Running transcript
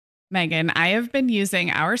Megan, I have been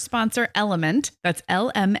using our sponsor Element, that's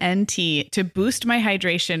LMNT, to boost my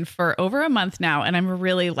hydration for over a month now, and I'm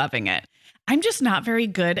really loving it. I'm just not very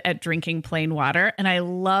good at drinking plain water, and I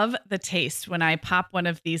love the taste when I pop one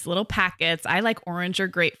of these little packets. I like orange or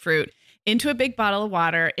grapefruit into a big bottle of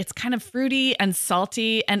water. It's kind of fruity and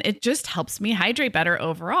salty, and it just helps me hydrate better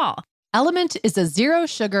overall. Element is a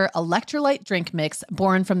zero-sugar electrolyte drink mix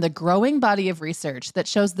born from the growing body of research that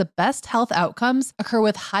shows the best health outcomes occur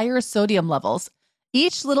with higher sodium levels.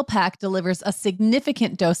 Each little pack delivers a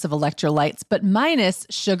significant dose of electrolytes, but minus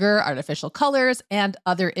sugar, artificial colors, and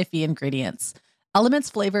other iffy ingredients. Element's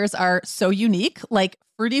flavors are so unique, like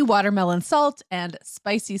fruity watermelon salt and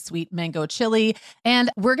spicy sweet mango chili. And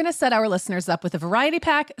we're going to set our listeners up with a variety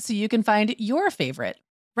pack so you can find your favorite.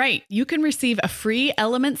 Right. You can receive a free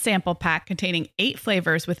Element sample pack containing 8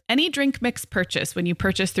 flavors with any drink mix purchase when you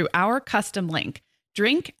purchase through our custom link,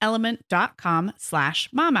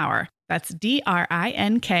 drinkelement.com/momhour. That's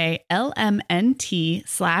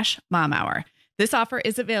DRINKLMNT/momhour. This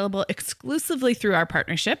is available exclusively through our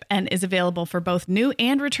partnership and is available for both new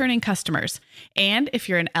and returning customers. And if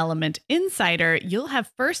you're an Element insider, you'll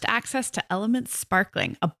have first access to Element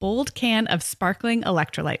Sparkling, a bold can of sparkling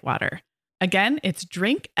electrolyte water. Again, it's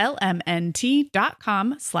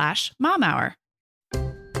drinklmnt.com/momhour.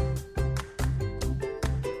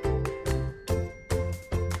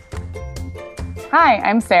 Hi,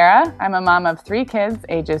 I'm Sarah. I'm a mom of 3 kids,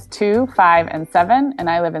 ages 2, 5, and 7, and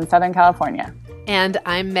I live in Southern California. And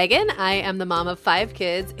I'm Megan. I am the mom of 5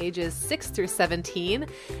 kids, ages 6 through 17,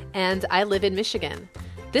 and I live in Michigan.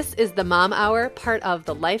 This is the Mom Hour, part of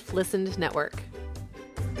the Life Listened Network.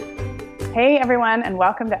 Hey everyone, and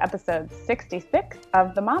welcome to episode 66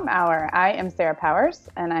 of the Mom Hour. I am Sarah Powers,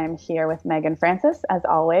 and I'm here with Megan Francis, as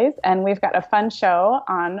always, and we've got a fun show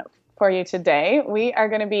on for you today. We are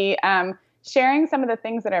going to be sharing some of the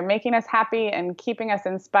things that are making us happy and keeping us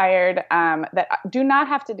inspired that do not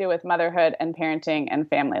have to do with motherhood and parenting and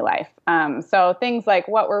family life. So things like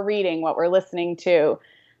what we're reading, what we're listening to,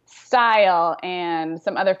 style, and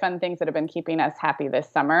some other fun things that have been keeping us happy this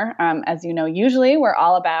summer. As you know, usually we're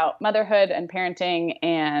all about motherhood and parenting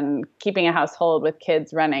and keeping a household with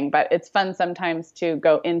kids running, but it's fun sometimes to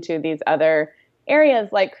go into these other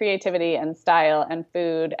areas like creativity and style and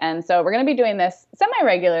food. And so we're going to be doing this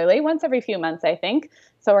semi-regularly, once every few months, I think.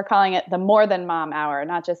 So we're calling it the More Than Mom Hour,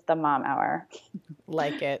 not just the Mom Hour.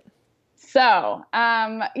 Like it. So,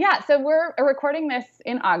 so we're recording this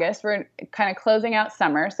in August. We're kind of closing out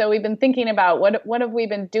summer. So we've been thinking about what have we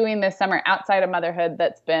been doing this summer outside of motherhood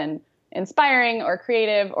that's been inspiring or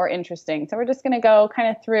creative or interesting. So we're just going to go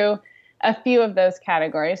kind of through a few of those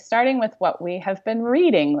categories, starting with what we have been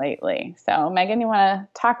reading lately. So Megan, you want to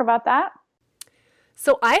talk about that?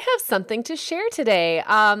 So I have something to share today.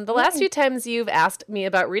 The last few times you've asked me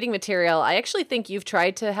about reading material, I actually think you've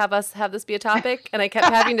tried to have us have this be a topic, and I kept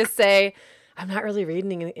having to say, I'm not really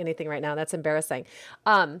reading anything right now. That's embarrassing.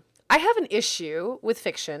 I have an issue with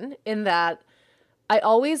fiction in that I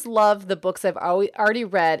always love the books I've already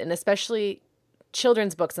read, and especially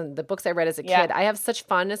children's books and the books I read as a kid. I have such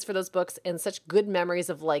fondness for those books and such good memories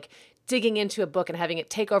of like digging into a book and having it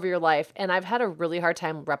take over your life. And I've had a really hard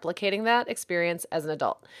time replicating that experience as an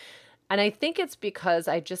adult. And I think it's because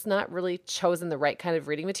I've just not really chosen the right kind of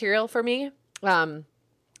reading material for me.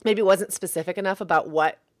 Maybe it wasn't specific enough about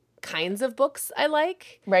what kinds of books I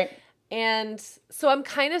like. Right. And so I'm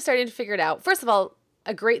kind of starting to figure it out. First of all,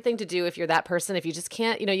 a great thing to do if you're that person, if you just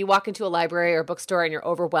can't, you walk into a library or a bookstore and you're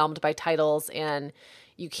overwhelmed by titles and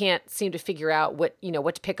you can't seem to figure out what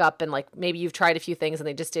to pick up, and like maybe you've tried a few things and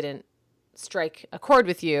they just didn't strike a chord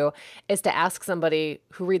with you, is to ask somebody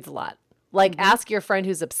who reads a lot. Like ask your friend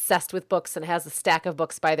who's obsessed with books and has a stack of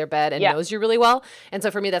books by their bed and knows you really well. And so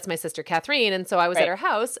for me, that's my sister Catherine. And so I was at her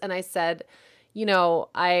house and I said,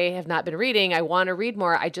 I have not been reading. I want to read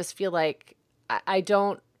more. I just feel like I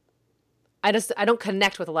don't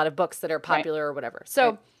connect with a lot of books that are popular or whatever.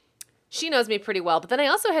 So she knows me pretty well. But then I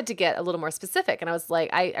also had to get a little more specific. And I was like,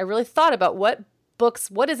 I really thought about what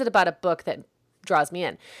is it about a book that draws me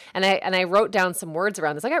in? And I wrote down some words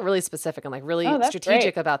around this. I got really specific and like really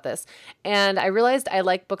strategic about this. And I realized I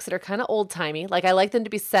like books that are kind of old timey. Like I like them to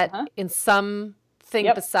be set in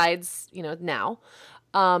something besides, now.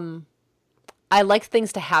 I like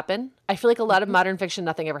things to happen. I feel like a lot of modern fiction,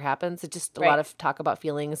 nothing ever happens. It's just a lot of talk about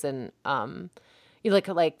feelings and you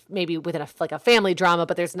like maybe within a family drama,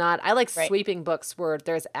 but there's not. I like sweeping books where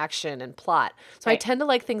there's action and plot. So I tend to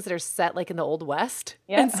like things that are set like in the Old West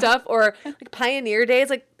and stuff, or like pioneer days,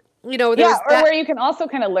 like there's where you can also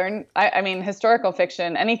kind of learn. I mean, historical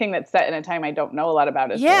fiction, anything that's set in a time I don't know a lot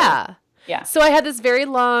about is really, So I had this very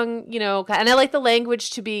long, and I like the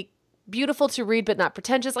language to be beautiful to read, but not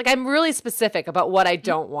pretentious. Like I'm really specific about what I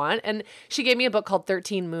don't want. And she gave me a book called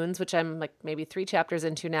 13 Moons, which I'm like maybe 3 chapters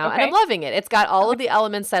into now. Okay. And I'm loving it. It's got all of the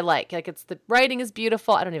elements I like. Like the writing is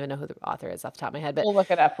beautiful. I don't even know who the author is off the top of my head, but We'll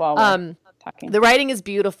look it up while we're talking. the writing is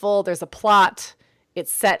beautiful. There's a plot. It's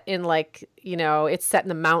set in it's set in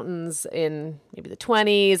the mountains in maybe the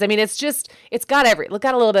 20s. I mean, it's got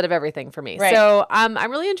a little bit of everything for me. Right. So I'm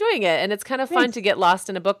really enjoying it. And it's kind of fun to get lost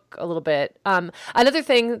in a book a little bit. Another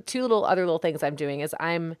thing, other little things I'm doing is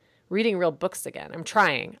I'm reading real books again. I'm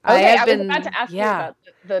trying. Okay, I was about to ask you about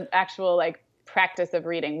the actual like practice of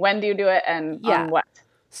reading. When do you do it and on what?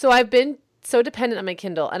 So I've been so dependent on my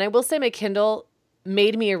Kindle. And I will say my Kindle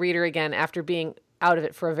made me a reader again after being out of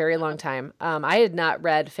it for a very long time. I had not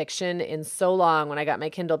read fiction in so long when I got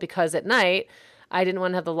my Kindle because at night I didn't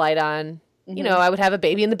want to have the light on. Mm-hmm. I would have a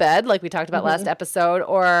baby in the bed like we talked about last episode,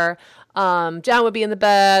 or John would be in the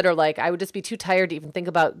bed, or like I would just be too tired to even think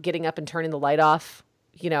about getting up and turning the light off,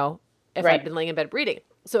 if I'd been laying in bed reading.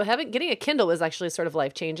 So getting a Kindle was actually sort of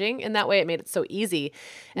life-changing. In that way, it made it so easy.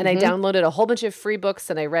 And I downloaded a whole bunch of free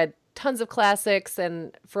books and I read tons of classics,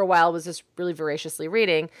 and for a while was just really voraciously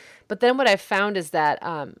reading. But then what I found is that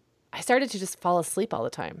I started to just fall asleep all the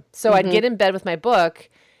time. So I'd get in bed with my book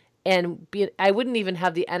and I wouldn't even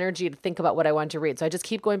have the energy to think about what I wanted to read. So I just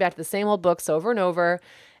keep going back to the same old books over and over.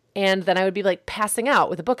 And then I would be like passing out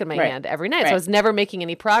with a book in my hand every night. So I was never making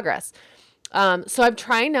any progress. So I'm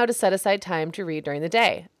trying now to set aside time to read during the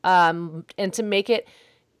day, and to make it,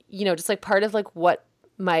 just like part of like what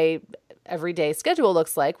my everyday schedule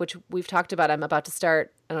looks like, which we've talked about. I'm about to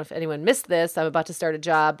start, I don't know if anyone missed this, I'm about to start a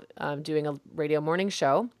job doing a radio morning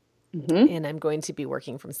show. And I'm going to be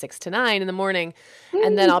working from 6 to 9 in the morning.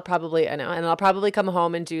 And then I'll probably come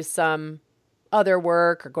home and do some other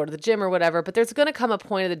work or go to the gym or whatever. But there's going to come a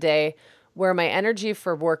point of the day where my energy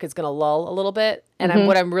for work is going to lull a little bit. And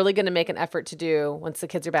what I'm really going to make an effort to do once the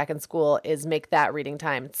kids are back in school is make that reading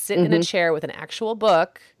time. Sit in a chair with an actual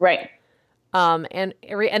book. Right. And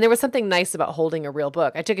there was something nice about holding a real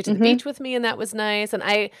book. I took it to the beach with me, and that was nice. And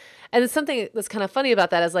it's something that's kind of funny about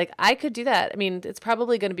that is like, I could do that. I mean, it's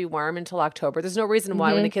probably going to be warm until October. There's no reason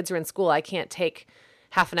why when the kids are in school, I can't take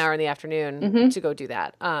half an hour in the afternoon to go do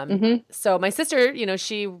that. So my sister,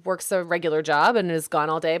 she works a regular job and is gone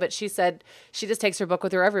all day, but she said she just takes her book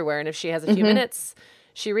with her everywhere. And if she has a few minutes,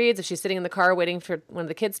 she reads. If she's sitting in the car waiting for one of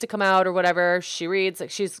the kids to come out or whatever, she reads.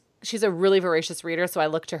 Like she's a really voracious reader. So I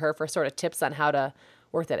look to her for sort of tips on how to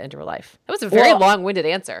work that into her life. That was a very long-winded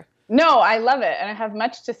answer. No, I love it. And I have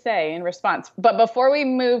much to say in response. But before we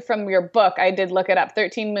move from your book, I did look it up.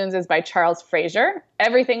 13 Moons is by Charles Fraser.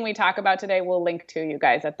 Everything we talk about today, we'll link to you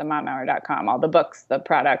guys at themomhour.com. All the books, the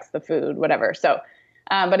products, the food, whatever. So,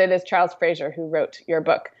 but it is Charles Fraser who wrote your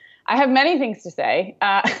book. I have many things to say.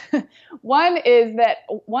 One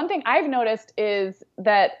thing I've noticed is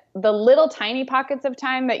that the little tiny pockets of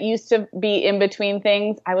time that used to be in between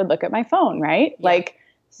things, I would look at my phone, right? Yeah. Like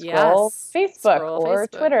scroll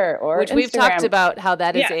Facebook, Twitter or which Instagram. We've talked about how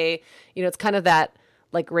that is it's kind of that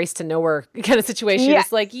like race to nowhere kind of situation. Yes.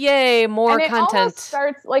 It's like, yay, more and it content. Almost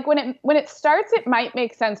starts like when it starts, it might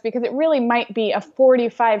make sense because it really might be a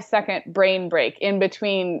 45-second brain break in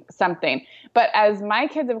between something. But as my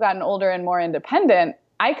kids have gotten older and more independent,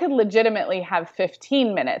 I could legitimately have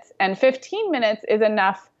 15 minutes, and 15 minutes is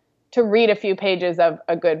enough to read a few pages of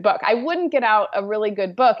a good book. I wouldn't get out a really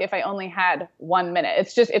good book if I only had 1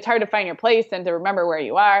 minute. It's hard to find your place and to remember where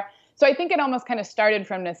you are. So I think it almost kind of started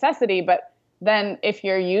from necessity, but then if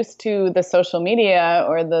you're used to the social media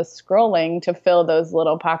or the scrolling to fill those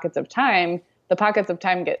little pockets of time, the pockets of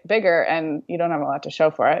time get bigger and you don't have a lot to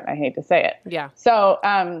show for it. I hate to say it. Yeah. So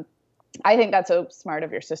I think that's so smart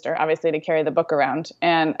of your sister, obviously, to carry the book around.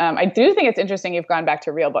 And I do think it's interesting you've gone back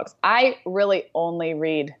to real books. I really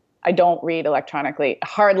I don't read electronically,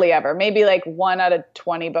 hardly ever. Maybe like 1 out of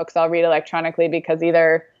 20 books I'll read electronically because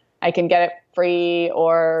either I can get it free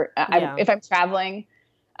or if I'm traveling.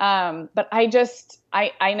 But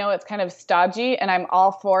I know it's kind of stodgy and I'm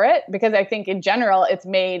all for it because I think in general it's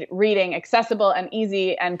made reading accessible and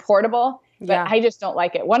easy and portable. But I just don't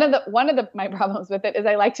like it. One of my problems with it is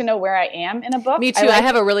I like to know where I am in a book. Me too. I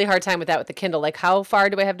have a really hard time with that with the Kindle. Like, how far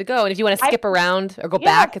do I have to go? And if you want to skip around or go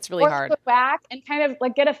back, it's really hard. Go back and kind of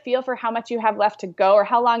like get a feel for how much you have left to go or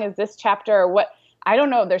how long is this chapter or what. I don't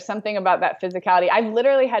know. There's something about that physicality. I've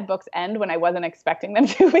literally had books end when I wasn't expecting them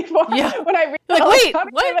to before. Yeah. When I read like, wait,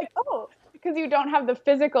 what? I'm like, oh, because you don't have the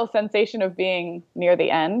physical sensation of being near the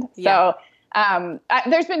end. Yeah. So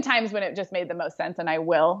there's been times when it just made the most sense, and I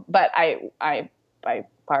will, but I by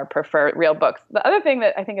far prefer real books. The other thing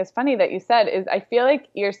that I think is funny that you said is I feel like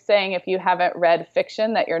you're saying if you haven't read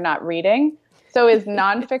fiction that you're not reading. So is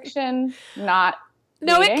nonfiction not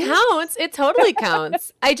No, reading? it counts. It totally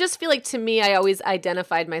counts. I just feel like, to me, I always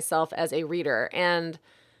identified myself as a reader, and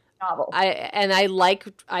Novels. I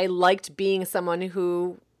liked being someone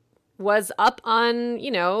who was up on,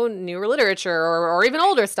 newer literature or even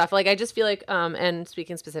older stuff. Like, I just feel like, and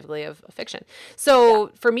speaking specifically of fiction.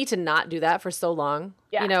 So for me to not do that for so long,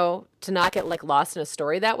 to not get like lost in a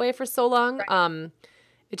story that way for so long,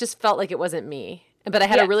 it just felt like it wasn't me. But I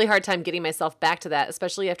had a really hard time getting myself back to that,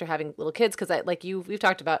 especially after having little kids. Because we've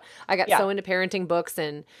talked about, I got so into parenting books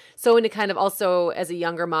and so into kind of also as a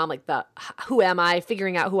younger mom, like the who am I,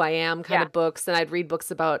 figuring out who I am kind of books. And I'd read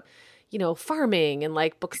books about, farming and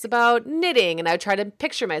like books about knitting. And I would try to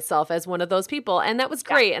picture myself as one of those people. And that was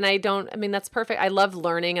great. And that's perfect. I love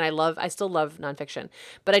learning and I still love nonfiction.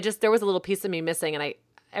 But there was a little piece of me missing. And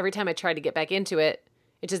every time I tried to get back into it,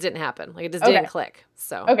 it just didn't happen. Like, it just didn't click.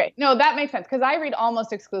 So okay, no, that makes sense because I read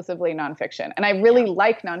almost exclusively nonfiction, and I really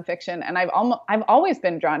like nonfiction, and I've always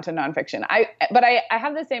been drawn to nonfiction. But I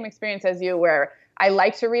have the same experience as you, where I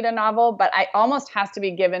like to read a novel, but I almost has to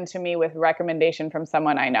be given to me with recommendation from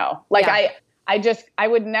someone I know. Like I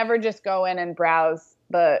would never just go in and browse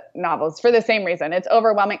the novels for the same reason. It's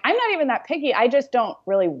overwhelming. I'm not even that picky. I just don't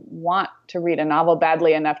really want to read a novel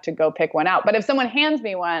badly enough to go pick one out. But if someone hands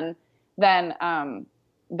me one, then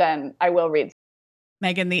I will read.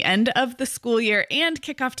 Megan, the end of the school year and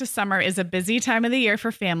kickoff to summer is a busy time of the year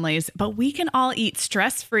for families, but we can all eat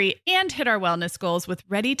stress-free and hit our wellness goals with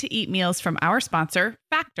ready-to-eat meals from our sponsor,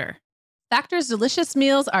 Factor. Factor's delicious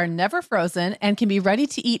meals are never frozen and can be ready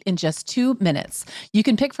to eat in just 2 minutes. You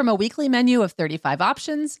can pick from a weekly menu of 35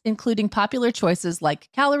 options, including popular choices like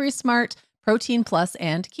Calorie Smart, Protein Plus,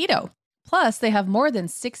 and Keto. Plus, they have more than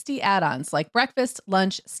 60 add-ons like breakfast,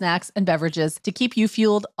 lunch, snacks, and beverages to keep you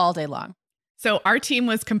fueled all day long. So our team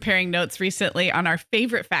was comparing notes recently on our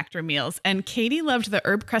favorite Factor meals, and Katie loved the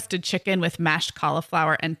herb-crusted chicken with mashed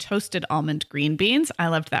cauliflower and toasted almond green beans. I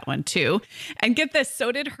loved that one too. And get this,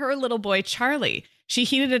 so did her little boy, Charlie. She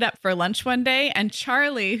heated it up for lunch one day, and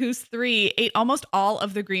Charlie, who's 3, ate almost all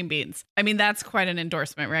of the green beans. I mean, that's quite an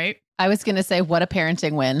endorsement, right? I was going to say, what a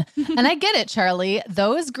parenting win. And I get it, Charlie.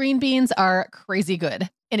 Those green beans are crazy good.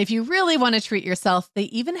 And if you really want to treat yourself, they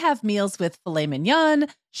even have meals with filet mignon,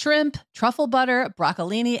 shrimp, truffle butter,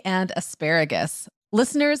 broccolini, and asparagus.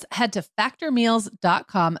 Listeners, head to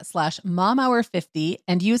factormeals.com/momhour50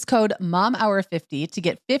 and use code momhour50 to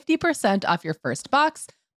get 50% off your first box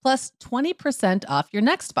plus 20% off your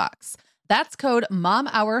next box. That's code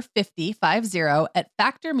momhour50 at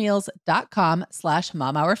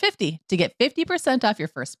factormeals.com/momhour50 to get 50% off your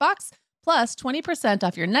first box plus 20%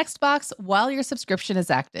 off your next box while your subscription is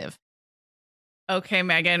active. Okay,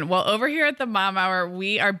 Megan. Well, over here at the Mom Hour,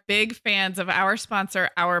 we are big fans of our sponsor,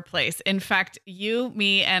 Our Place. In fact, you,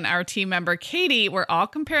 me, and our team member, Katie, were all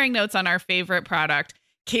comparing notes on our favorite product.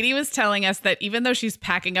 Katie was telling us that even though she's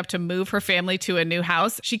packing up to move her family to a new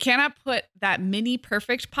house, she cannot put that mini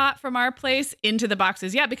perfect pot from Our Place into the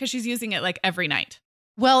boxes yet because she's using it like every night.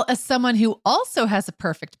 Well, as someone who also has a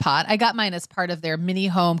perfect pot, I got mine as part of their mini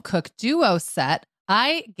home cook duo set.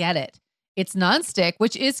 I get it. It's nonstick,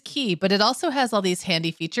 which is key, but it also has all these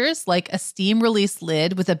handy features like a steam release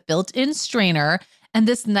lid with a built-in strainer and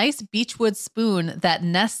this nice beechwood spoon that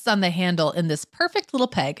nests on the handle in this perfect little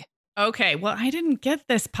peg. Okay, well, I didn't get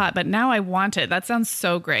this pot, but now I want it. That sounds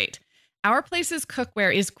so great. Our Place's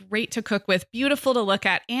cookware is great to cook with, beautiful to look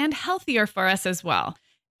at, and healthier for us as well.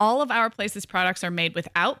 All of Our Place's products are made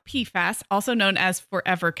without PFAS, also known as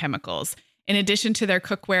forever chemicals. In addition to their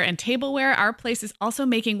cookware and tableware, Our Place is also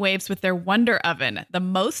making waves with their Wonder Oven, the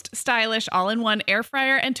most stylish all-in-one air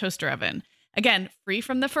fryer and toaster oven. Again, free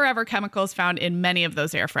from the forever chemicals found in many of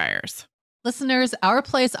those air fryers. Listeners, Our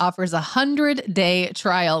Place offers a 100-day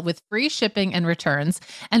trial with free shipping and returns,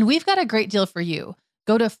 and we've got a great deal for you.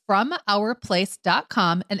 Go to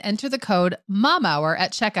FromOurPlace.com and enter the code MOMHOUR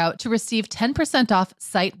at checkout to receive 10% off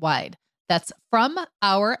site-wide. That's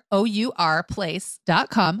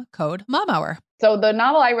FromOurPlace.com, code MOMHOUR. So the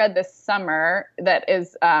novel I read this summer that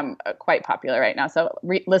is quite popular right now, so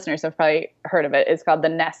listeners have probably heard of it, is called The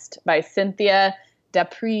Nest by Cynthia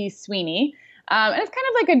D'Aprix Sweeney. And it's kind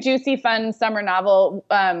of like a juicy, fun summer novel,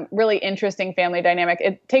 really interesting family dynamic.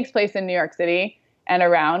 It takes place in New York City and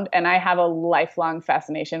around, and I have a lifelong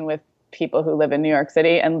fascination with people who live in New York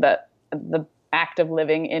City and the act of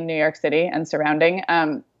living in New York City and surrounding.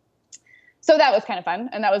 So that was kind of fun,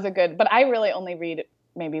 and that was but I really only read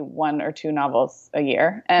maybe 1 or 2 novels a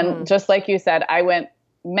year. And just like you said, I went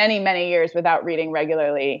many, many years without reading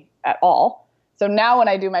regularly at all. So now when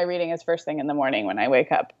I do my reading is first thing in the morning when I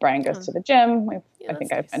wake up. Brian goes to the gym. I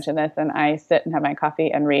think I've mentioned this, and I sit and have my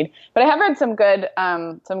coffee and read. But I have read some good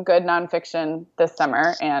nonfiction this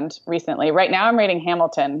summer and recently. Right now I'm reading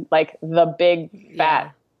Hamilton, like the big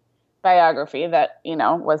fat biography that,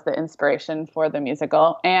 was the inspiration for the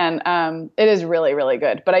musical. And it is really, really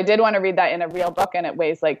good. But I did want to read that in a real book, and it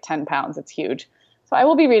weighs like 10 pounds. It's huge. So I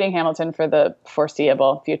will be reading Hamilton for the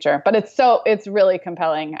foreseeable future. But it's really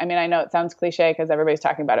compelling. I mean, I know it sounds cliche because everybody's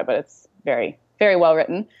talking about it, but it's very, very well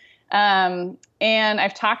written. And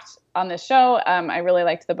I've talked on this show. I really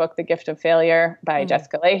liked the book, The Gift of Failure by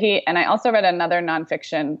Jessica Lahey. And I also read another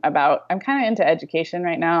nonfiction I'm kind of into education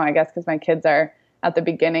right now, I guess, because my kids are at the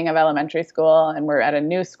beginning of elementary school and we're at a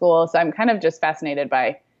new school. So I'm kind of just fascinated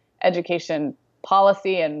by education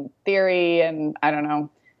policy and theory and I don't know,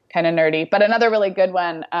 kind of nerdy. But another really good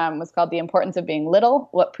one was called The Importance of Being Little,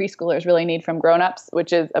 What Preschoolers Really Need from Grown-Ups,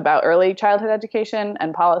 which is about early childhood education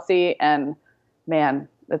and policy. And man,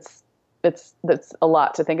 it's a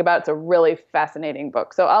lot to think about. It's a really fascinating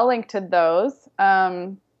book. So I'll link to those.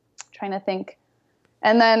 Trying to think.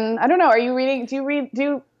 And then, I don't know, do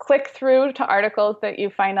you click through to articles that you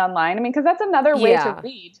find online? I mean, because that's another way to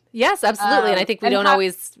read. Yes, absolutely. And I think we don't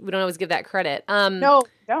always give that credit. No,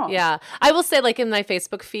 don't. Yeah. I will say, like, in my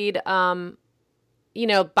Facebook feed, about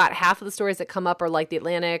half of the stories that come up are like The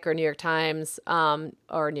Atlantic or New York Times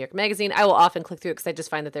or New York Magazine. I will often click through it because I just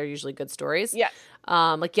find that they're usually good stories. Yes.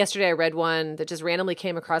 Like yesterday I read one that just randomly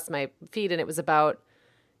came across my feed, and it was about,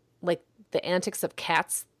 like, the antics of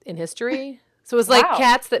cats in history. So it was like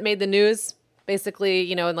cats that made the news, basically,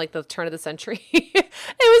 in like the turn of the century. It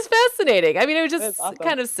was fascinating. I mean, it was just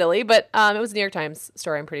kind of silly, but it was a New York Times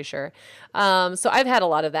story, I'm pretty sure. So I've had a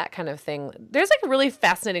lot of that kind of thing. There's like really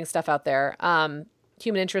fascinating stuff out there.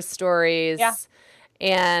 Human interest stories. Yeah.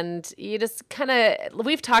 And you just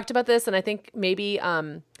we've talked about this, and I think maybe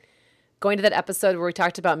going to that episode where we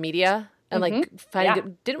talked about media and like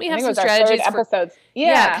finding, didn't we have some strategies for episodes?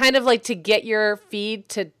 Yeah, kind of like to get your feed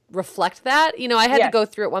to reflect that. I had to go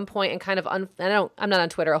through at one point and kind of I'm not on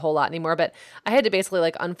Twitter a whole lot anymore, but I had to basically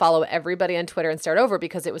like unfollow everybody on Twitter and start over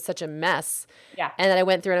because it was such a mess. Yeah. And then I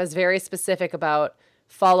went through and I was very specific about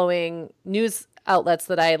following news outlets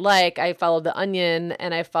that I like. I followed The Onion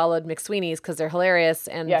and I followed McSweeney's because they're hilarious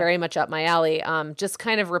and very much up my alley. Just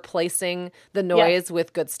kind of replacing the noise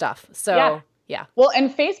with good stuff. So yeah. Well, and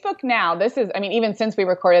Facebook now, even since we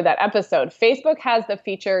recorded that episode, Facebook has the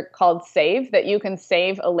feature called Save that you can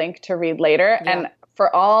save a link to read later. Yeah. And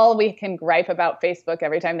for all we can gripe about Facebook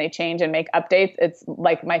every time they change and make updates, it's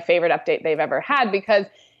like my favorite update they've ever had because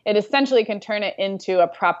it essentially can turn it into a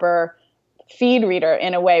proper feed reader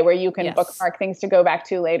in a way where you can bookmark things to go back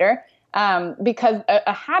to later. Because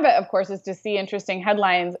a habit, of course, is to see interesting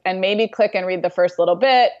headlines and maybe click and read the first little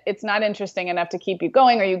bit. It's not interesting enough to keep you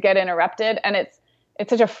going or you get interrupted. And it's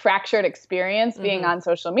such a fractured experience being on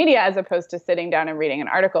social media as opposed to sitting down and reading an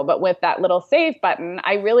article. But with that little save button,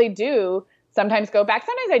 I really do sometimes go back.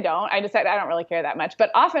 Sometimes I don't. I decide I don't really care that much.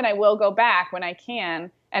 But often I will go back when I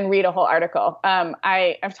can and read a whole article.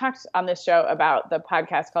 I've talked on this show about the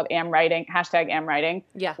podcast called #AmWriting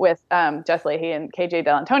with Jess Lahey and KJ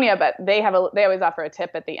Dell'Antonia, but they always offer a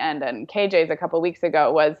tip at the end. And KJ's a couple weeks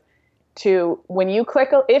ago was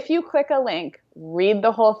if you click a link, read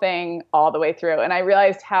the whole thing all the way through. And I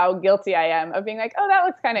realized how guilty I am of being like, oh, that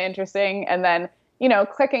looks kind of interesting. And then,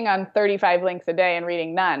 clicking on 35 links a day and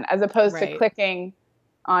reading none, as opposed to clicking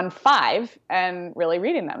on 5 and really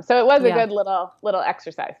reading them. So it was a good little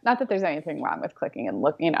exercise. Not that there's anything wrong with clicking and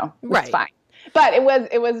look, it's fine. But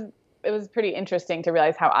it was pretty interesting to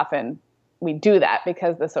realize how often we do that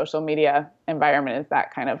because the social media environment is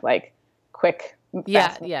that kind of like quick.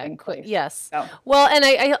 Quick. Yes. So. Well, and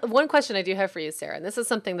I one question I do have for you, Sarah, and this is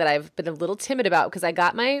something that I've been a little timid about because I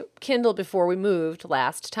got my Kindle before we moved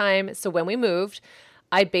last time. So when we moved,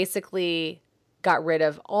 I basically got rid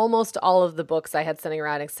of almost all of the books I had sitting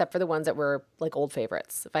around except for the ones that were like old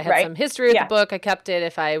favorites. If I had some history of the book, I kept it.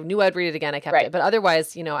 If I knew I'd read it again, I kept it. But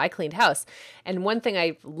otherwise, I cleaned house. And one thing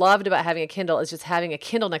I loved about having a Kindle is just having a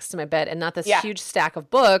Kindle next to my bed and not this huge stack of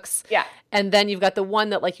books. Yeah. And then you've got the one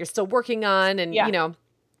that like you're still working on and,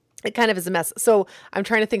 it kind of is a mess. So I'm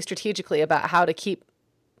trying to think strategically about how to keep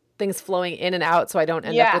things flowing in and out so I don't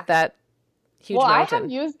end up with that huge mountain. I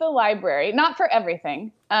have used the library, not for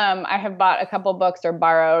everything. I have bought a couple books or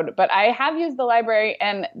borrowed, but I have used the library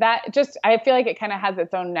and that I feel like it kind of has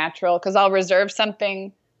its own natural, because I'll reserve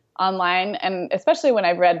something online. And especially when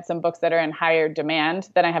I've read some books that are in higher demand,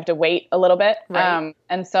 then I have to wait a little bit. Right.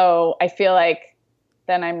 And so I feel like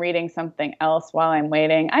then I'm reading something else while I'm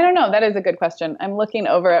waiting. I don't know. That is a good question. I'm looking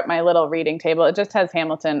over at my little reading table. It just has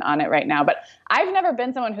Hamilton on it right now. But I've never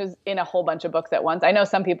been someone who's in a whole bunch of books at once. I know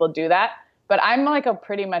some people do that, but I'm like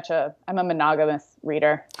I'm a monogamous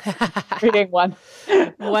reader, reading one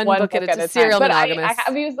book at a time. Serial but monogamous. I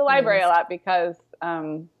have used the library a lot because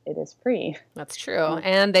it is free. That's true.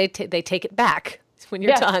 And they take it back when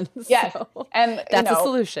you're done. Yes. So and that's a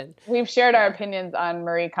solution. We've shared our opinions on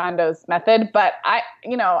Marie Kondo's method, but I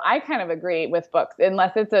kind of agree with books,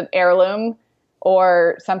 unless it's an heirloom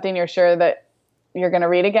or something you're sure that you're going to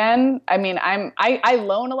read again. I mean, I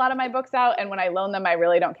loan a lot of my books out, and when I loan them, I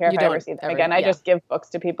really don't care if I ever see them again. I just give books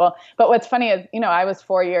to people. But what's funny is, I was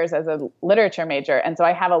 4 years as a literature major, and so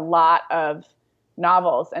I have a lot of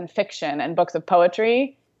novels and fiction and books of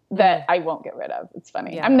poetry that I won't get rid of. It's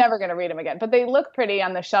funny. Yeah. I'm never going to read them again, but they look pretty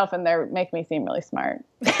on the shelf and they make me seem really smart.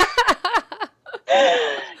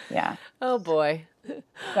 Yeah. Oh boy.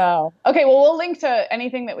 So, okay. Well, we'll link to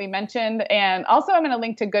anything that we mentioned. And also I'm going to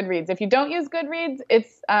link to Goodreads. If you don't use Goodreads,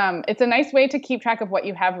 it's a nice way to keep track of what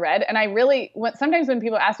you have read. And sometimes when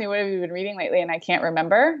people ask me, what have you been reading lately? And I can't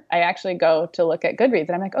remember, I actually go to look at Goodreads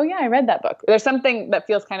and I'm like, oh yeah, I read that book. There's something that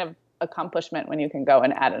feels kind of accomplishment when you can go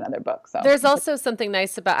and add another book. So there's also something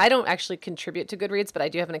nice about, I don't actually contribute to Goodreads, but I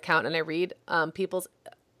do have an account and I read people's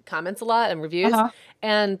comments a lot and reviews.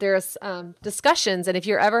 And there's discussions. And if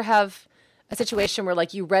you ever have a situation where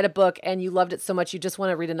like you read a book and you loved it so much you just want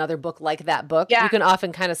to read another book like that book, you can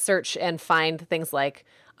often kind of search and find things like,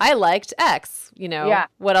 I liked X,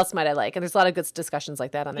 what else might I like? And there's a lot of good discussions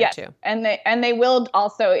like that on there too. And they will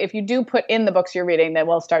also, if you do put in the books you're reading, they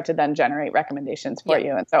will start to then generate recommendations for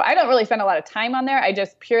you. And so I don't really spend a lot of time on there. I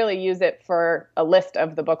just purely use it for a list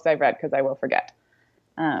of the books I've read because I will forget.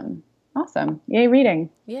 Awesome. Yay, reading.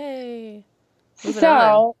 Yay. Let's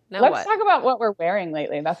talk about what we're wearing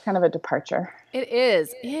lately. That's kind of a departure. It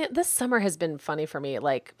is. Yeah, this summer has been funny for me,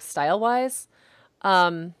 like style-wise.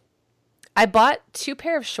 I bought 2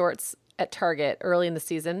 pair of shorts at Target early in the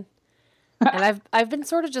season, and I've been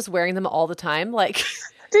sort of just wearing them all the time, like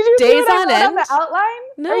Did you days see what on I wrote end. on the outline?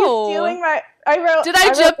 No. Are you stealing my?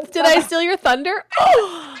 Did I steal your thunder?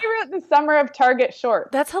 I wrote the summer of Target shorts.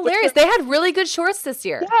 That's hilarious. They had really good shorts this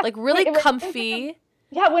year, like really comfy.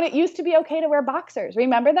 Yeah, when it used to be okay to wear boxers.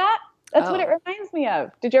 Remember that? That's what it reminds me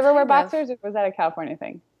of. Did you ever wear boxers, or was that a California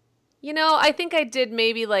thing? I think I did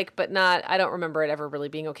maybe but not, I don't remember it ever really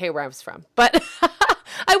being okay where I was from. But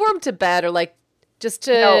I wore them to bed or just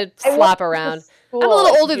to flop around. I'm a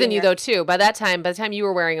little older than you though too. By the time you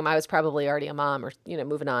were wearing them, I was probably already a mom or,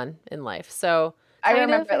 moving on in life. So I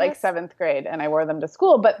remember it 7th grade and I wore them to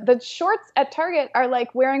school. But the shorts at Target are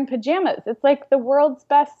like wearing pajamas. It's like the world's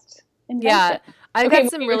best invention. Yeah. I've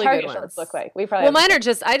got some really good ones. Shorts look like? Mine are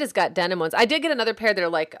I just got denim ones. I did get another pair that are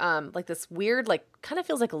like this weird, kind of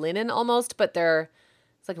feels like linen almost, but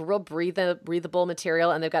it's like a real breathable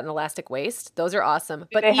material and they've got an elastic waist. Those are awesome.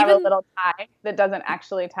 But they have a little tie that doesn't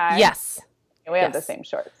actually tie? Yes. We have the same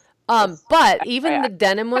shorts. But even the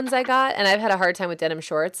denim ones I got, and I've had a hard time with denim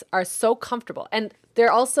shorts, are so comfortable. And they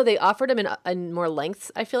offered them in more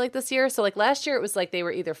lengths, I feel like this year. So like last year it was like they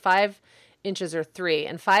were either 5 inches or 3,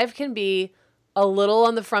 and 5 can be a little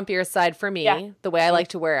on the frumpier side for me, the way I like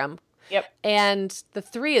to wear them. Yep. And the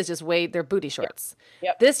 3 is just they're booty shorts.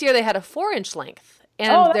 Yep. This year they had a 4-inch length.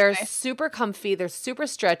 And they're nice. super comfy. They're super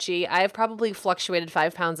stretchy. I've probably fluctuated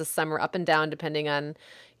 5 pounds this summer up and down depending on,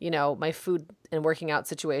 my food and working out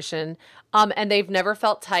situation. And they've never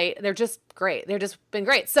felt tight. They're just great. They've just been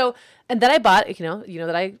great. So, and then I bought,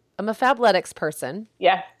 that I'm a Fabletics person.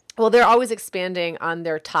 Yeah. Well, they're always expanding on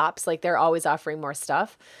their tops. Like they're always offering more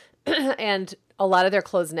stuff. And a lot of their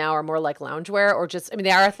clothes now are more like loungewear or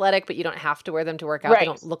they are athletic, but you don't have to wear them to work out. Right. They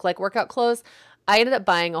don't look like workout clothes. I ended up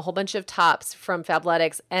buying a whole bunch of tops from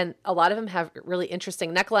Fabletics, and a lot of them have really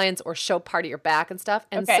interesting necklines or show part of your back and stuff.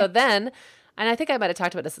 And so then, and I think I might have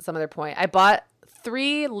talked about this at some other point, I bought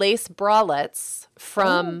 3 lace bralettes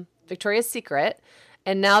from Victoria's Secret,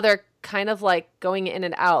 and now they're kind of like going in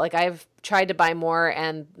and out. Like I've tried to buy more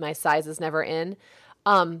and my size is never in.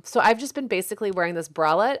 So I've just been basically wearing this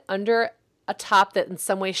bralette under a top that in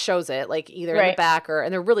some way shows it, like either in the back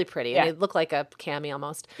and they're really pretty. And they look like a cami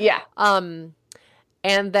almost. Yeah.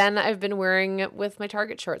 And then I've been wearing it with my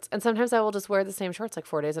Target shorts. And sometimes I will just wear the same shorts like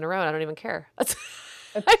 4 days in a row. And I don't even care. It's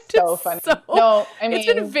so funny. No, it's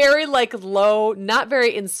been very low, not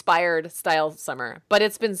very inspired style summer, but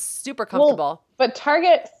it's been super comfortable. Well, but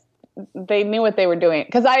Target, they knew what they were doing.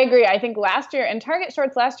 Because I agree. I think Target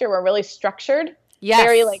shorts last year were really structured. Yes.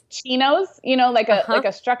 Very like chinos, like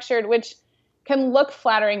a structured, which can look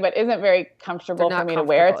flattering, but isn't very comfortable for me to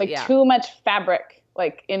wear. It's like too much fabric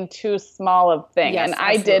like in too small of thing. Yes, and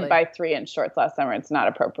I absolutely. did buy 3-inch shorts last summer. It's not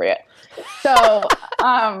appropriate. So,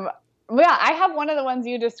 yeah, I have one of the ones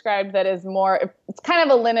you described that is more, it's kind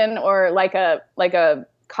of a linen or like a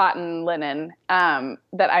cotton linen,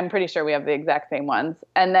 that I'm pretty sure we have the exact same ones.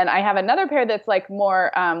 And then I have another pair that's like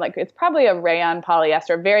more, like it's probably a rayon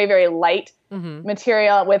polyester, very, very light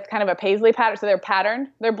material with kind of a paisley pattern. So they're patterned.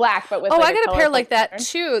 They're black, but with I got a pair like that pattern.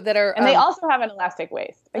 too that are, And they also have an elastic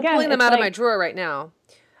waist. I'm Again, pulling them it's out of like- my drawer right now.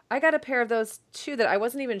 I got a pair of those too that I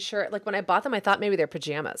wasn't even sure. Like when I bought them, I thought maybe they're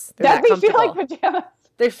pajamas. They're that They comfortable. feel like pajamas.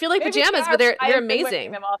 They feel like Maybe pajamas, they but are. they're I've been wearing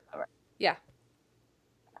amazing. them all summer. Yeah.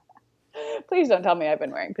 Please don't tell me I've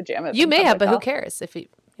been wearing pajamas. You in may have, public but who health. cares if you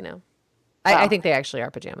know. I think they actually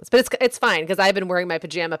are pajamas, but it's fine because I've been wearing my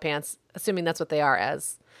pajama pants, assuming that's what they are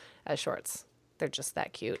as shorts. They're just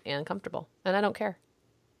that cute and comfortable, and I don't care.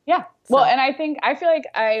 Yeah. Well, and I feel like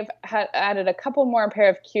I've added a couple more pair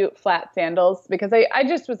of cute flat sandals because I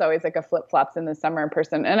just was always like a flip-flops in the summer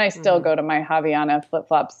person. And I still go to my Havaiana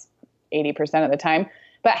flip-flops 80% of the time.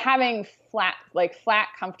 But having flat,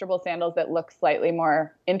 comfortable sandals that look slightly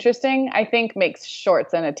more interesting, I think makes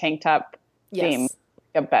shorts and a tank top seem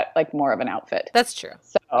like more of an outfit. That's true.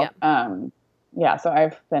 So, so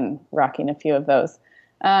I've been rocking a few of those.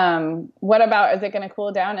 What about, is it going to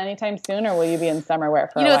cool down anytime soon, or will you be in summer wear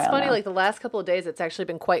for a while? It's funny, now? like the last couple of days, it's actually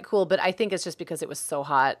been quite cool, but I think it's just because it was so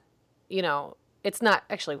hot. It's not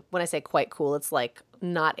actually, when I say quite cool, it's like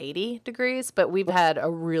not 80 degrees, but we've had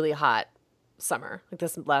a really hot summer. Like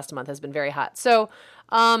this last month has been very hot. So,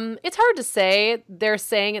 it's hard to say. They're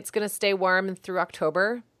saying it's going to stay warm through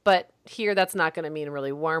October, but here that's not going to mean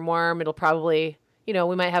really warm. It'll probably,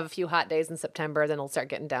 we might have a few hot days in September, then it'll start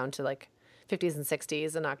getting down to like 50s and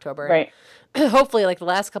 60s in October. Right. Hopefully, like the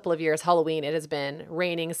last couple of years, Halloween, it has been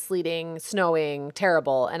raining, sleeting, snowing,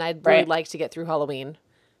 terrible. And I'd really like to get through Halloween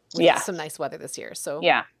with some nice weather this year. So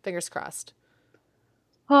fingers crossed.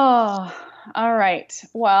 Oh, all right.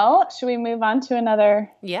 Well, should we move on to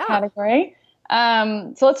another category?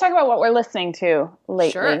 So let's talk about what we're listening to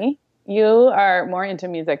lately. Sure. You are more into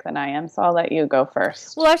music than I am, so I'll let you go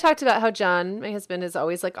first. Well, I've talked about how John, my husband, is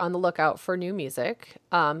always like on the lookout for new music,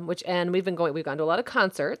 and we've gone to a lot of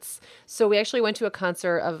concerts. So we actually went to a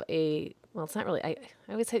concert of it's not really, I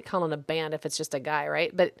always hate calling it a band if it's just a guy,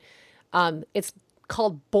 right? But it's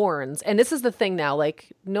called Borns. And this is the thing now,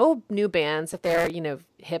 like no new bands, if they're,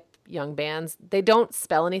 hip young bands, they don't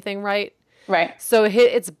spell anything right. Right. So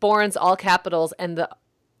it's Borns, all capitals, and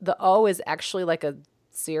the O is actually like a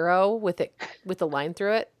 0 with a line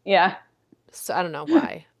through it. Yeah. So I don't know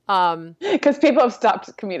why. Because people have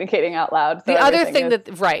stopped communicating out loud. So the other thing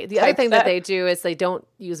that they do is they don't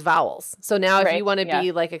use vowels. So now if you want to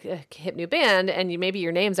be like a hip new band and maybe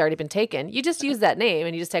your name's already been taken, you just use that name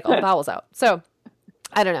and you just take all the vowels out. So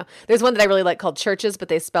I don't know. There's one that I really like called Churches, but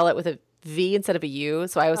they spell it with a V instead of a U.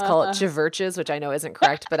 So I always call it Chiverches, which I know isn't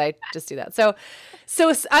correct, but I just do that. So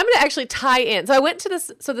I'm going to actually tie in. So I went to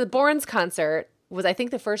this. So the Borns concert was, I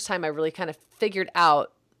think, the first time I really kind of figured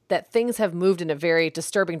out that things have moved in a very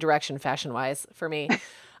disturbing direction fashion-wise for me.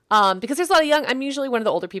 Because there's a lot of I'm usually one of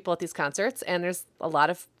the older people at these concerts, and there's a lot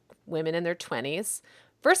of women in their 20s.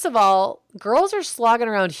 First of all, girls are slogging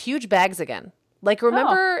around huge bags again. Like,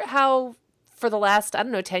 remember how for the last,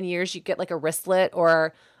 10 years, you get like a wristlet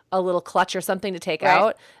or a little clutch or something to take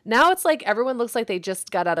out? Now it's like everyone looks like they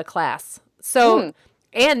just got out of class. So,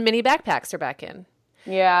 and mini backpacks are back in.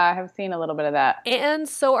 Yeah, I have seen a little bit of that. And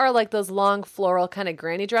so are like those long floral kind of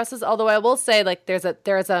granny dresses. Although I will say, like, there's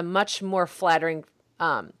a much more flattering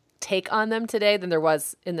take on them today than there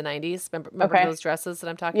was in the 90s. Remember those dresses that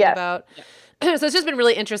I'm talking about? Yeah. So it's just been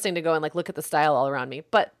really interesting to go and like look at the style all around me.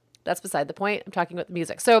 But that's beside the point. I'm talking about the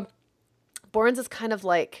music. So Borns is kind of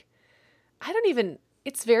like,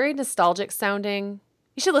 it's very nostalgic sounding.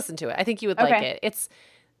 You should listen to it. I think you would like it.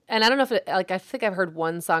 And I don't know if I think I've heard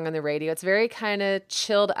one song on the radio. It's very kind of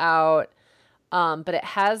chilled out, but it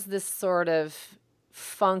has this sort of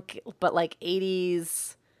funk, but like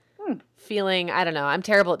 80s feeling. I don't know. I'm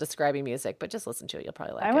terrible at describing music, but just listen to it. You'll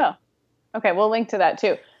probably like it. I will. Okay, we'll link to that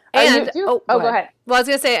too. And go ahead. Well, I was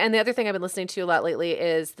gonna say, and the other thing I've been listening to a lot lately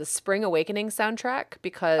is the Spring Awakening soundtrack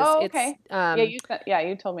because you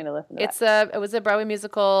told me to listen to that. It was a Broadway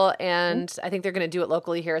musical, and I think they're gonna do it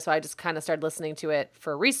locally here, so I just kind of started listening to it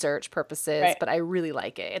for research purposes. But I really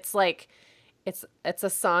like it. It's like it's a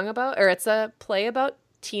song about, or it's a play about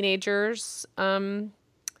teenagers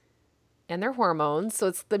and their hormones.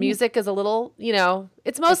 So the music is a little,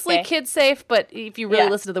 it's mostly kid safe, but if you really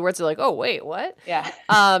listen to the words, you're like, oh wait, what? Yeah.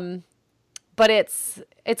 But it's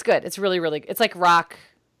good. It's really, really, it's like rock.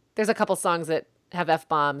 There's a couple songs that have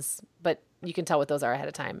F-bombs, but you can tell what those are ahead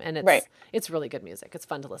of time. And it's really good music. It's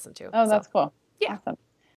fun to listen to. Oh, that's cool. Yeah. Awesome.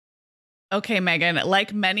 Okay, Megan,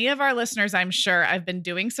 like many of our listeners, I'm sure I've been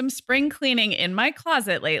doing some spring cleaning in my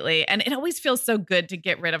closet lately, and it always feels so good to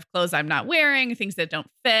get rid of clothes I'm not wearing, things that don't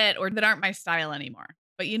fit or that aren't my style anymore.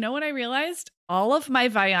 But you know what I realized? All of my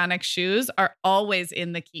Vionic shoes are always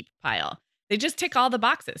in the keep pile. They just tick all the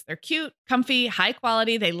boxes. They're cute, comfy, high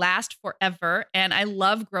quality. They last forever. And I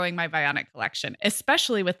love growing my Vionic collection,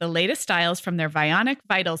 especially with the latest styles from their Vionic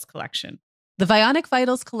Vitals collection. The Vionic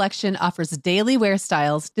Vitals collection offers daily wear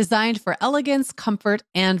styles designed for elegance, comfort,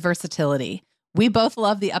 and versatility. We both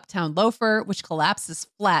love the Uptown loafer, which collapses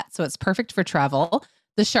flat, so it's perfect for travel.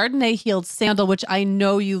 The Chardonnay heeled sandal, which I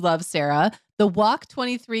know you love, Sarah. The Walk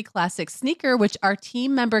 23 classic sneaker, which our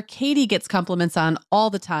team member Katie gets compliments on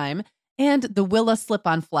all the time. And the Willa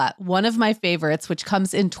slip-on flat, one of my favorites, which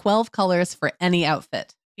comes in 12 colors for any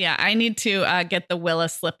outfit. Yeah, I need to get the Willa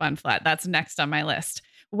slip-on flat. That's next on my list.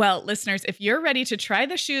 Well, listeners, if you're ready to try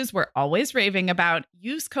the shoes we're always raving about,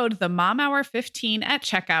 use code TheMomHour15 at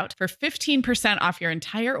checkout for 15% off your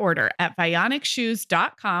entire order at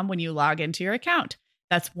VionicShoes.com when you log into your account.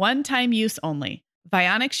 That's one-time use only.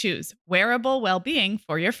 Vionic Shoes, wearable well-being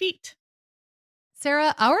for your feet.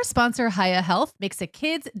 Sarah, our sponsor, Hiya Health, makes a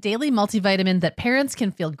kids' daily multivitamin that parents can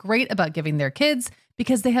feel great about giving their kids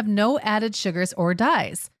because they have no added sugars or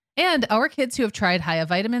dyes. And our kids who have tried Hiya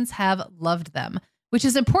vitamins have loved them. Which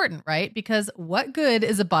is important, right? Because what good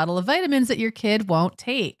is a bottle of vitamins that your kid won't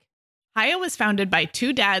take? Hiya was founded by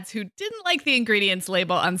two dads who didn't like the ingredients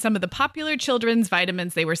label on some of the popular children's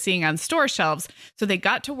vitamins they were seeing on store shelves, so they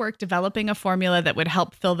got to work developing a formula that would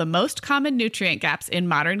help fill the most common nutrient gaps in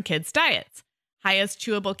modern kids' diets. Hiya's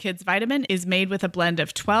Chewable Kids Vitamin is made with a blend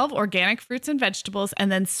of 12 organic fruits and vegetables and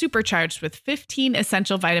then supercharged with 15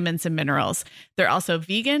 essential vitamins and minerals. They're also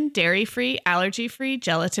vegan, dairy-free, allergy-free,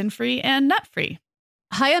 gelatin-free, and nut-free.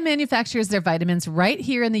 Hiya manufactures their vitamins right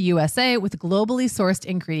here in the USA with globally sourced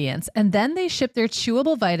ingredients, and then they ship their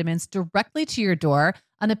chewable vitamins directly to your door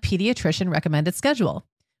on a pediatrician recommended schedule.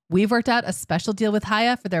 We've worked out a special deal with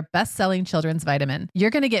Hiya for their best-selling children's vitamin. You're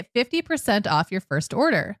going to get 50% off your first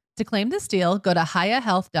order. To claim this deal, go to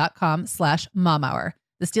hiyahealth.com/momhour.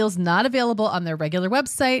 This deal is not available on their regular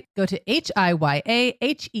website. Go to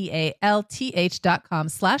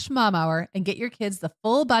hiyahealth.com/momhour and get your kids the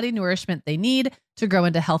full body nourishment they need to grow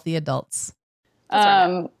into healthy adults.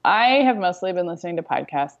 I have mostly been listening to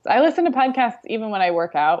podcasts. I listen to podcasts even when I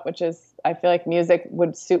work out, which is, I feel like music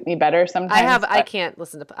would suit me better sometimes. I can't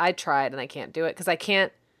listen to, I tried and I can't do it because I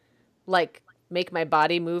can't like make my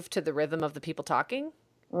body move to the rhythm of the people talking.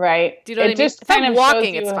 Right. Do you know what I mean? Just if kind I'm of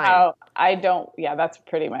walking, shows it's you fine. how that's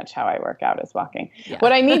pretty much how I work out, is walking. Yeah.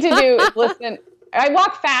 What I need to do is listen. I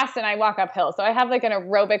walk fast and I walk uphill. So I have like an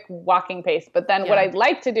aerobic walking pace. But then what I'd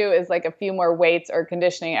like to do is like a few more weights or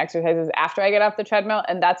conditioning exercises after I get off the treadmill.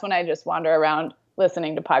 And that's when I just wander around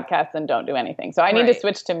listening to podcasts and don't do anything. So I need to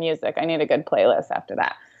switch to music. I need a good playlist after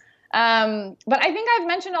that. But I think I've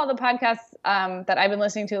mentioned all the podcasts that I've been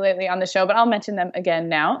listening to lately on the show, but I'll mention them again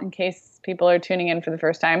now in case people are tuning in for the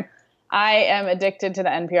first time. I am addicted to the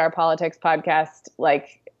NPR Politics podcast,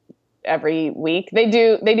 like every week. They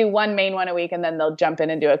do one main one a week, and then they'll jump in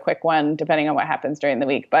and do a quick one depending on what happens during the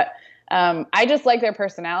week. But I just like their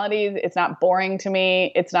personalities. It's not boring to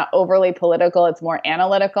me. It's not overly political. It's more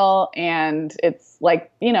analytical. And it's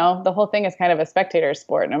like, the whole thing is kind of a spectator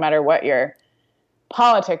sport, no matter what your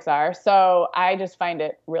politics are. So I just find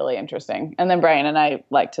it really interesting. And then Brian and I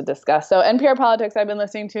like to discuss. So NPR Politics I've been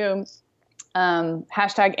listening to.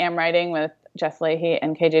 #AmWriting with Jess Leahy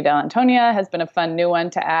and KJ Dell'Antonia has been a fun new one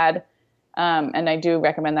to add. And I do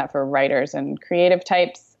recommend that for writers and creative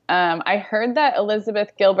types. I heard that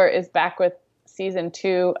Elizabeth Gilbert is back with season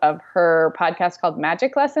 2 of her podcast called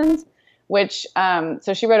Magic Lessons, which,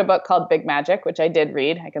 so she wrote a book called Big Magic, which I did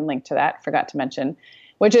read. I can link to that. Forgot to mention,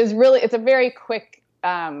 which is it's a very quick,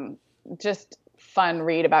 just fun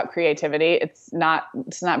read about creativity. It's not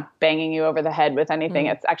banging you over the head with anything.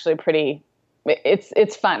 It's actually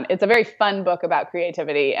it's fun. It's a very fun book about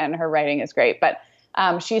creativity, and her writing is great. But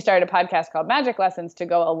she started a podcast called Magic Lessons to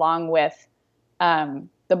go along with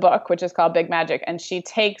the book, which is called Big Magic. And she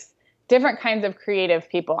takes different kinds of creative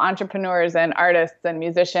people, entrepreneurs and artists and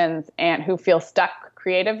musicians, and who feel stuck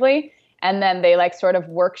creatively. And then they sort of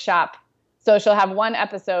workshop. So she'll have one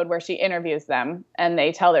episode where she interviews them and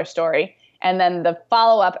they tell their story. And then the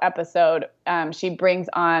follow-up episode, she brings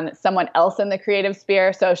on someone else in the creative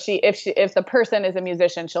sphere. So if the person is a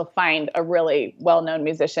musician, she'll find a really well-known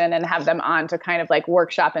musician and have them on to kind of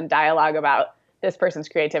workshop and dialogue about this person's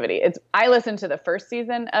creativity. I listened to the first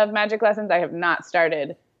season of Magic Lessons. I have not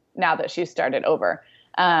started now that she's started over.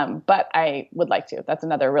 But I would like to. That's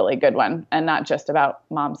another really good one, and not just about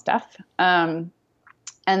mom stuff. And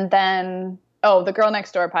then, the Girl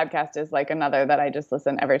Next Door podcast is like another that I just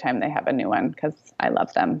listen every time they have a new one because I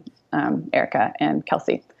love them, Erica and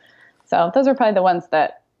Kelsey. So those are probably the ones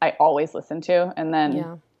that I always listen to, and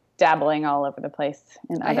then dabbling all over the place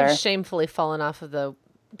in other. I have shamefully fallen off of the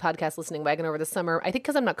podcast listening wagon over the summer. I think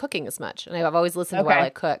because I'm not cooking as much, and I've always listened while I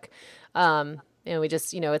cook. We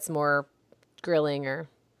just, it's more grilling or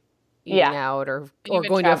eating out or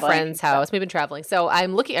going to a friend's house. We've been traveling. So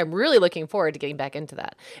I'm really looking forward to getting back into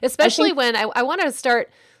that, especially when I want to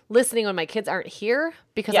start listening when my kids aren't here,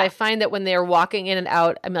 because I find that when they're walking in and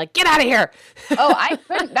out, I'm like, get out of here. I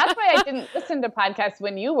couldn't. That's why I didn't listen to podcasts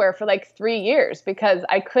when you were for like 3 years, because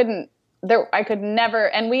I could never.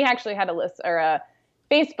 And we actually had a list or a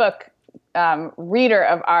Facebook reader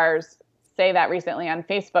of ours say that recently on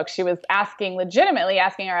Facebook. She was legitimately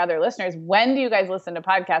asking our other listeners, when do you guys listen to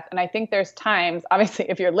podcasts? And I think there's times, obviously,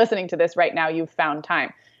 if you're listening to this right now, you've found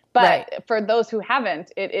time. But for those who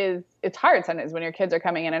haven't, it's hard sometimes when your kids are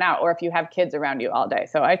coming in and out, or if you have kids around you all day.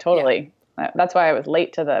 So I totally, that's why I was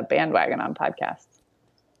late to the bandwagon on podcasts.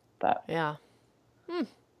 But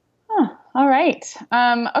all right.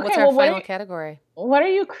 Okay. What's our final category? What are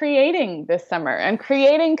you creating this summer? And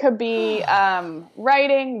creating could be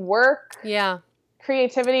writing, work,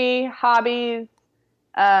 creativity, hobbies,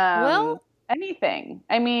 anything.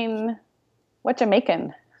 I mean, what you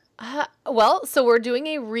making? So we're doing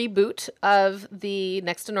a reboot of the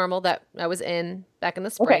Next to Normal that I was in back in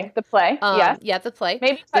the spring. Okay, the play. Yeah, the play.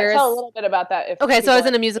 Maybe tell a little bit about that. So I was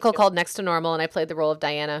in a musical called Next to Normal, and I played the role of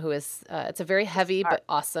Diana, who is it's a very heavy but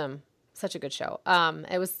awesome, such a good show.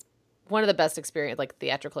 It was one of the best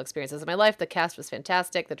theatrical experiences of my life. The cast was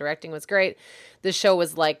fantastic. The directing was great. The show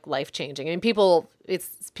was like life-changing. I mean, people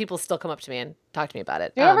still come up to me and talk to me about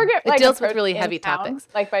it. Do you ever get it deals with really heavy topics,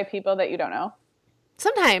 like by people that you don't know?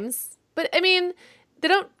 Sometimes, but I mean, they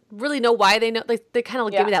don't really know why they know. Like they kind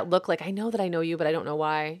of give me that look, like I know that I know you, but I don't know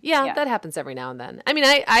why. Yeah, that happens every now and then. I mean,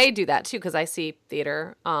 I do that too because I see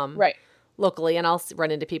theater locally, and I'll run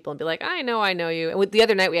into people and be like, I know you. And the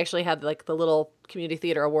other night we actually had like the little community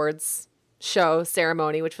theater awards show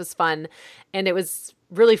ceremony, which was fun, and it was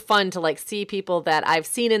really fun to like see people that I've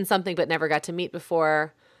seen in something but never got to meet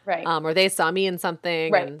before, or they saw me in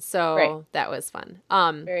something, and so that was fun.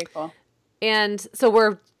 Very cool. And so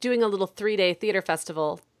we're doing a little 3-day theater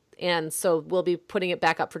festival, and so we'll be putting it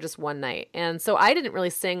back up for just one night. And so I didn't really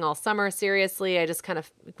sing all summer seriously. I just kind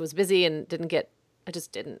of was busy and I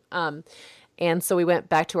just didn't. And so we went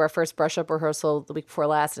back to our first brush up rehearsal the week before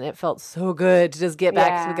last, and it felt so good to just get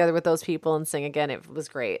back together with those people and sing again. It was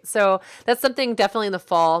great. So that's something definitely in the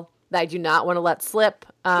fall that I do not want to let slip.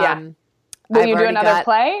 Will you do another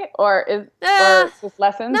play, or just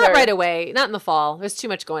lessons? Not right away. Not in the fall. There's too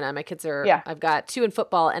much going on. My kids are. I've got 2 in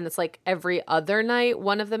football, and it's like every other night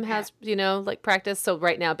one of them has like practice. So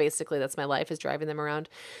right now, basically, that's my life, is driving them around.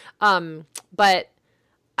 But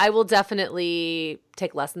I will definitely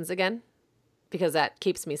take lessons again, because that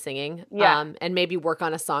keeps me singing. And maybe work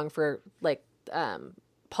on a song for like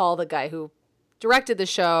Paul, the guy who directed the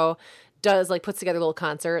show, puts together little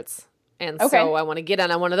concerts. And so I want to get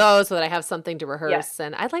on one of those so that I have something to rehearse. Yes.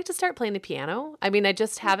 And I'd like to start playing the piano. I mean, I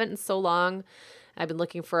just haven't in so long. I've been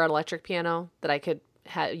looking for an electric piano that I could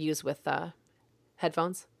use with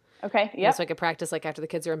headphones. Okay, yeah. So I could practice like after the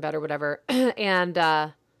kids are in bed or whatever. And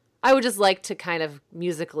I would just like to kind of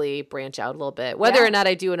musically branch out a little bit. Whether or not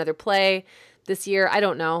I do another play this year, I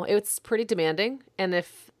don't know. It's pretty demanding. And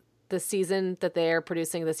if the season that they're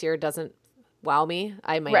producing this year doesn't wow me,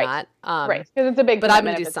 I may not. Because it's a big commitment. But I'm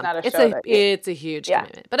going to do something. It's a huge Yeah.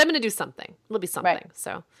 commitment. But I'm going to do something. It'll be something. Right.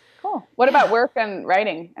 So cool. What about work and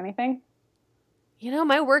writing? Anything? You know,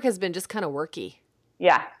 my work has been just kind of worky.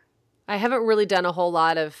 Yeah. I haven't really done a whole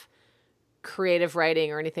lot of creative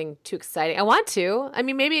writing or anything too exciting. I want to. I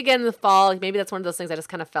mean, maybe again in the fall. Maybe that's one of those things I just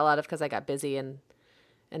kind of fell out of because I got busy, and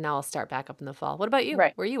now I'll start back up in the fall. What about you?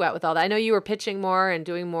 Right. Where are you at with all that? I know you were pitching more and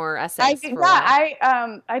doing more essays.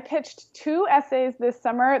 I pitched 2 essays this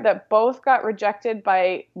summer that both got rejected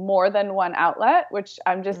by more than one outlet, which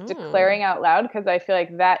I'm just declaring out loud because I feel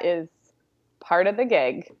like that is part of the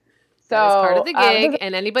gig. So that is part of the gig,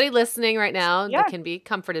 and anybody listening right now that can be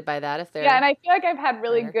comforted by that if they're and I feel like I've had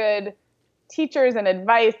really good teachers and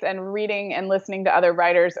advice and reading and listening to other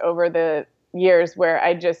writers over the years where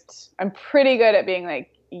I'm pretty good at being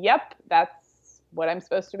like, yep, that's what I'm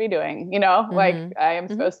supposed to be doing. Like I am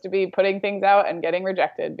supposed to be putting things out and getting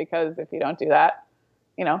rejected, because if you don't do that,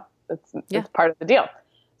 it's part of the deal.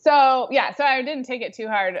 So I didn't take it too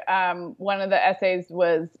hard. One of the essays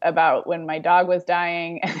was about when my dog was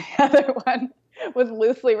dying, and the other one was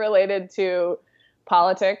loosely related to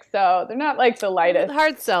politics. So they're not like the lightest.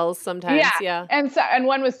 Hard sells sometimes. Yeah. And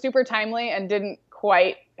one was super timely and didn't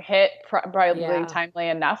quite hit probably timely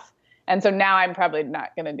enough. And so now I'm probably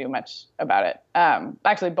not going to do much about it.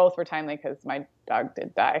 Actually, both were timely because my dog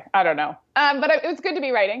did die. I don't know. But it was good to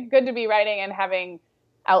be writing and having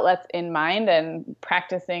outlets in mind and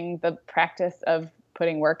practicing the practice of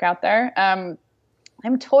putting work out there.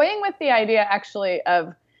 I'm toying with the idea actually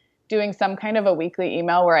of doing some kind of a weekly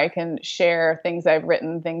email where I can share things I've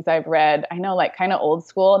written, things I've read. I know, like kind of old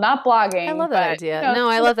school, not blogging. I love that idea. No,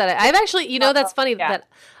 I love that. I've actually, that's funny that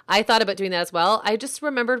I thought about doing that as well. I just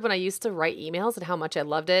remembered when I used to write emails and how much I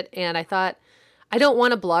loved it. And I thought, I don't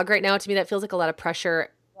want to blog right now. To me, that feels like a lot of pressure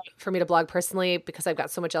for me to blog personally because I've got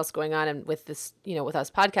so much else going on. And with this, with us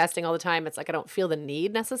podcasting all the time, it's like I don't feel the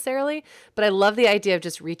need necessarily. But I love the idea of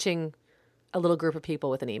just reaching a little group of people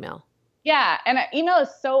with an email. Yeah. And email is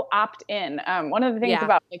so opt-in. One of the things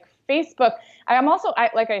about like Facebook,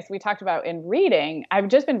 we talked about in reading, I've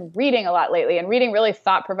just been reading a lot lately and reading really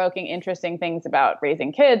thought-provoking, interesting things about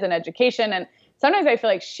raising kids and education. And sometimes I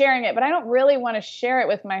feel like sharing it, but I don't really want to share it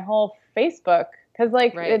with my whole Facebook because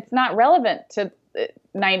it's not relevant to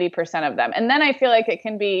 90% of them. And then I feel like it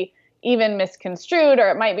can be even misconstrued, or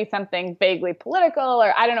it might be something vaguely political,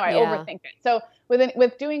 or I don't know, I overthink it. So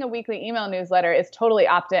with doing a weekly email newsletter, it's totally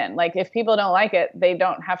opt-in. Like if people don't like it, they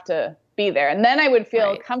don't have to be there. And then I would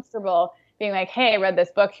feel comfortable being like, hey, I read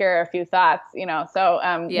this book, here are a few thoughts, So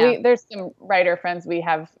there's some writer friends we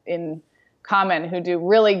have in common who do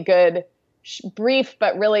really good, brief,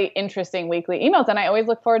 but really interesting weekly emails. And I always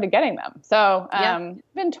look forward to getting them. So I've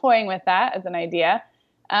been toying with that as an idea.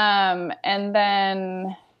 And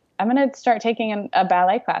then I'm going to start taking a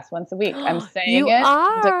ballet class once a week. I'm saying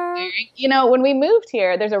when we moved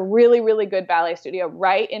here, there's a really, really good ballet studio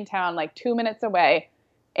right in town, like 2 minutes away.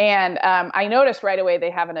 And I noticed right away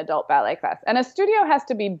they have an adult ballet class. And a studio has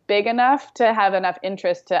to be big enough to have enough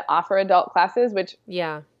interest to offer adult classes, which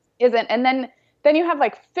isn't. And then you have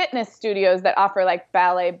like fitness studios that offer like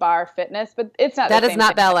ballet bar fitness, but it's not. That is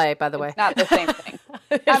not ballet, by the way. It's not the same thing.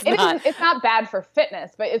 It's not bad for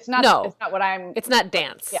fitness, but it's not. No, it's not what I'm. It's not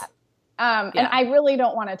dance. Yeah. And I really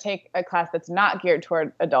don't want to take a class that's not geared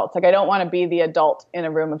toward adults. Like I don't want to be the adult in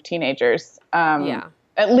a room of teenagers.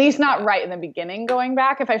 At least not right in the beginning going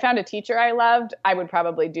back. If I found a teacher I loved, I would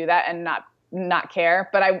probably do that and not care,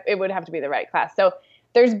 but it would have to be the right class. So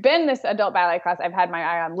there's been this adult ballet class I've had my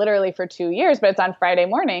eye on literally for 2 years, but it's on Friday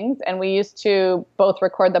mornings. And we used to both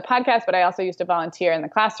record the podcast, but I also used to volunteer in the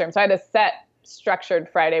classroom. So I had a set structured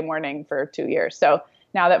Friday morning for 2 years. So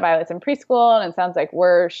now that Violet's in preschool and it sounds like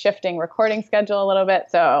we're shifting recording schedule a little bit.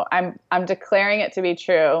 So I'm declaring it to be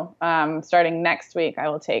true. Starting next week, I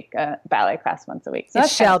will take a ballet class once a week. So it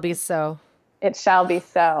shall be so. It shall be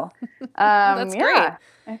so. That's great.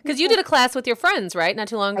 Because you did a class with your friends, right? Not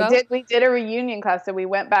too long ago? We did a reunion class. So we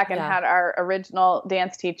went back and had our original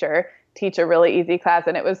dance teacher teach a really easy class.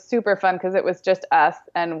 And it was super fun because it was just us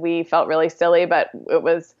and we felt really silly, but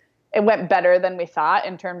it went better than we thought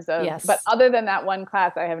in terms of, but other than that one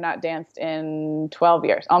class, I have not danced in 12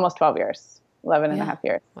 years, almost 12 years, 11 and a half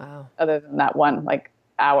years. Wow. Other than that one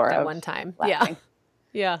hour that of one time. laughing.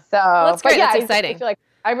 Yeah. So that's great. That's exciting.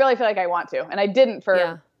 I really feel like I want to, and I didn't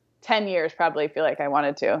for 10 years, probably feel like I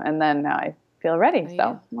wanted to. And then now I feel ready.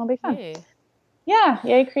 So it'll be fun. Yay. Yeah.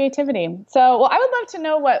 Yay. Creativity. So, I would love to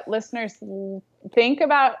know what listeners think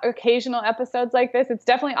about occasional episodes like this. It's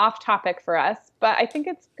definitely off topic for us, but I think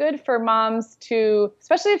it's good for moms to,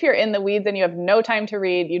 especially if you're in the weeds and you have no time to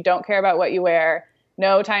read, you don't care about what you wear,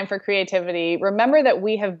 no time for creativity. Remember that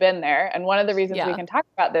we have been there. And one of the reasons we can talk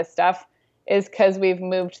about this stuff is because we've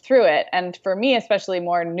moved through it. And for me, especially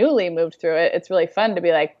more newly moved through it, it's really fun to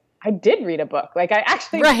be like, I did read a book. Like I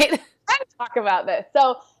actually can talk about this.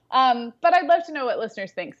 So, but I'd love to know what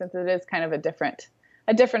listeners think since it is kind of a different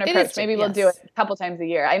approach. Maybe we'll do it a couple times a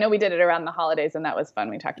year. I know we did it around the holidays and that was fun.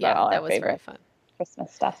 We talked about all our favorite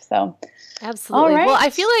Christmas stuff. So absolutely. Well, I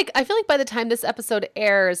feel like by the time this episode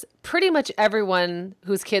airs, pretty much everyone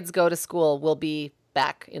whose kids go to school will be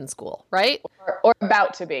back in school, right? Or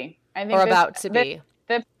about to be. I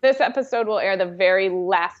think this episode will air the very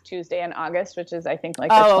last Tuesday in August, which is I think like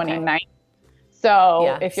the 29th.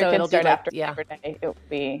 So if your kids start after Labor Day, it will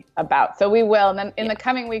be about. So we will. And then in the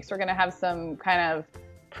coming weeks, we're going to have some kind of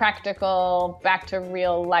practical, back to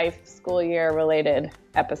real life school year related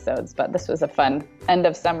episodes. But this was a fun end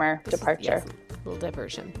of summer departure. A little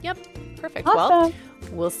diversion. Yep. Perfect. Awesome.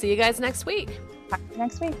 Well, we'll see you guys next week. Talk to you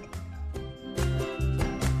next week.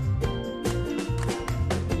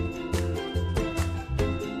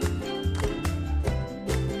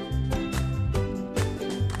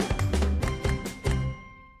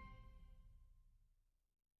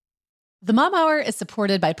 The Mom Hour is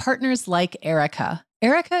supported by partners like Erica.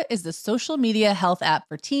 Erica is the social media health app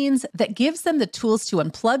for teens that gives them the tools to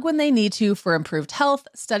unplug when they need to for improved health,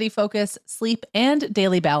 study focus, sleep, and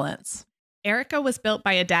daily balance. Erica was built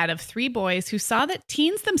by a dad of 3 boys who saw that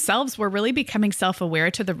teens themselves were really becoming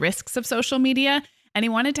self-aware to the risks of social media, and he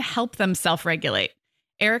wanted to help them self-regulate.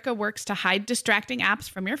 Erica works to hide distracting apps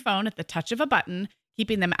from your phone at the touch of a button,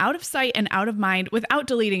 keeping them out of sight and out of mind without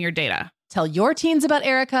deleting your data. Tell your teens about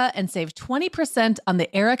Erica and save 20% on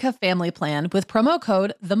the Erica family plan with promo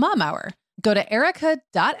code TheMomHour. Go to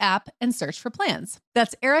erica.app and search for plans.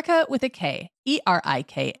 That's Erica with a K,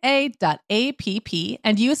 ERIKA.app,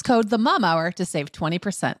 and use code TheMomHour to save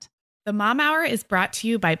 20%. The Mom Hour is brought to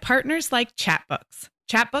you by partners like Chatbooks.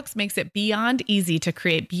 Chatbooks makes it beyond easy to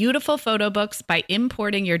create beautiful photo books by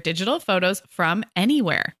importing your digital photos from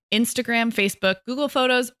anywhere. Instagram, Facebook, Google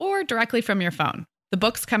Photos, or directly from your phone. The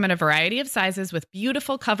books come in a variety of sizes with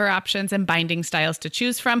beautiful cover options and binding styles to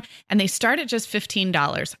choose from, and they start at just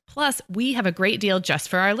 $15. Plus, we have a great deal just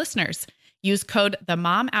for our listeners. Use code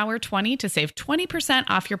TheMomHour20 to save 20%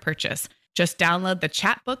 off your purchase. Just download the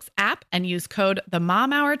Chatbooks app and use code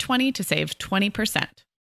TheMomHour20 to save 20%.